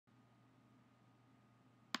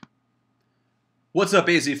What's up,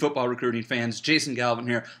 AZ football recruiting fans? Jason Galvin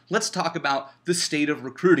here. Let's talk about the state of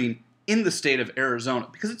recruiting in the state of Arizona,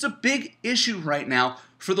 because it's a big issue right now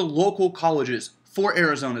for the local colleges, for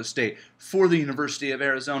Arizona State, for the University of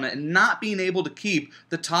Arizona, and not being able to keep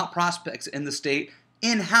the top prospects in the state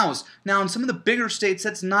in-house. Now, in some of the bigger states,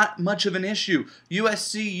 that's not much of an issue.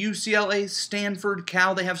 USC, UCLA, Stanford,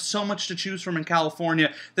 Cal, they have so much to choose from in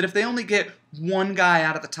California that if they only get one guy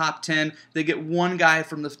out of the top 10, they get one guy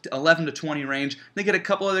from the 11 to 20 range, they get a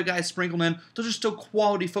couple other guys sprinkled in, those are still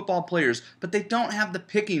quality football players, but they don't have the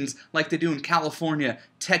pickings like they do in California,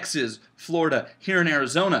 Texas, Florida, here in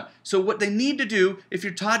Arizona. So what they need to do, if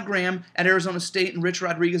you're Todd Graham at Arizona State and Rich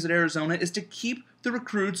Rodriguez at Arizona, is to keep the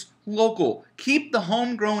recruits local. Keep the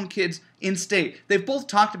homegrown kids in state. They've both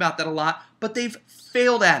talked about that a lot, but they've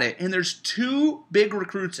failed at it. And there's two big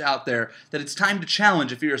recruits out there that it's time to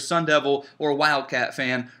challenge if you're a Sun Devil or a Wildcat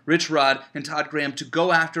fan, Rich Rod and Todd Graham, to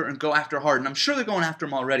go after and go after hard. And I'm sure they're going after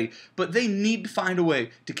him already, but they need to find a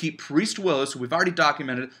way to keep Priest Willis, who we've already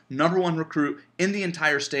documented, #1 recruit in the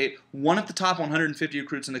entire state, one of the top 150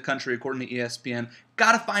 recruits in the country according to ESPN.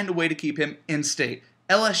 Got to find a way to keep him in state.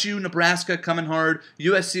 LSU, Nebraska coming hard,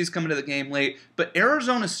 USC is coming to the game late, but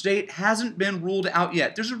Arizona State hasn't been ruled out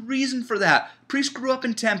yet. There's a reason for that. Priest grew up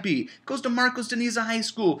in Tempe, goes to Marcos Deniza High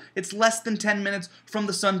School. It's less than 10 minutes from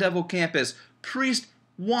the Sun Devil campus. Priest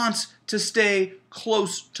wants to stay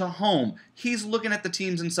close to home. He's looking at the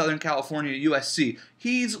teams in Southern California, USC.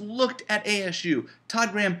 He's looked at ASU.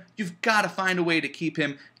 Todd Graham, you've got to find a way to keep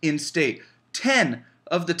him in state. 10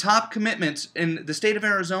 of the top commitments in the state of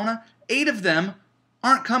Arizona, 8 of them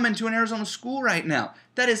aren't coming to an Arizona school right now.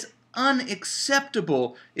 That is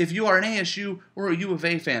unacceptable if you are an ASU or a U of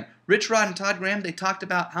A fan. Rich Rod and Todd Graham, they talked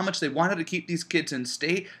about how much they wanted to keep these kids in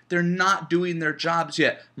state. They're not doing their jobs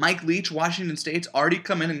yet. Mike Leach, Washington State's already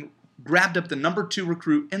come in and grabbed up the #2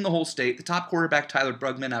 recruit in the whole state, the top quarterback, Tyler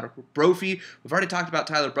Brugman out of Brophy. We've already talked about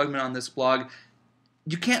Tyler Brugman on this blog.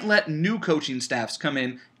 You can't let new coaching staffs come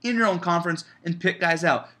in your own conference and pick guys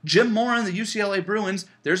out. Jim Mora and the UCLA Bruins,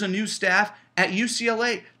 there's a new staff at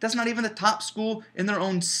UCLA. That's not even the top school in their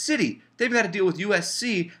own city. They've got to deal with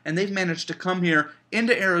USC, and they've managed to come here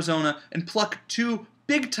into Arizona and pluck 2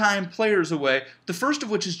 big-time players away, the first of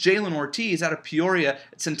which is Jalen Ortiz out of Peoria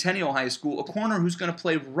at Centennial High School, a corner who's going to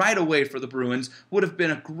play right away for the Bruins, would have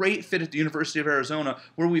been a great fit at the University of Arizona,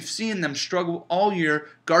 where we've seen them struggle all year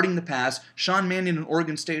guarding the pass. Sean Mannion in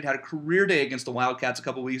Oregon State had a career day against the Wildcats a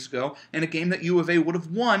couple weeks ago, and a game that U of A would have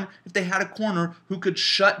won if they had a corner who could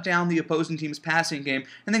shut down the opposing team's passing game.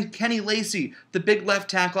 And then Kenny Lacey, the big left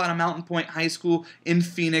tackle out of Mountain Point High School in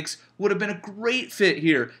Phoenix, would have been a great fit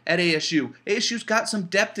here at ASU. ASU's got some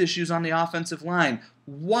depth issues on the offensive line.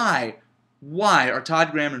 Why are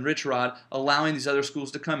Todd Graham and Rich Rod allowing these other schools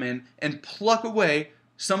to come in and pluck away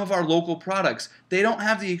some of our local products? They don't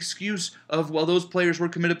have the excuse of, well, those players were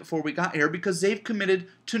committed before we got here, because they've committed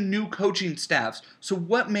to new coaching staffs. So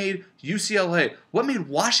what made UCLA, what made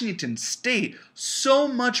Washington State so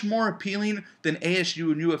much more appealing than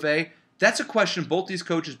ASU and U of A? That's a question both these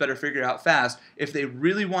coaches better figure out fast if they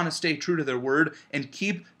really want to stay true to their word and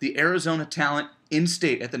keep the Arizona talent in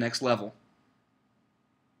state at the next level.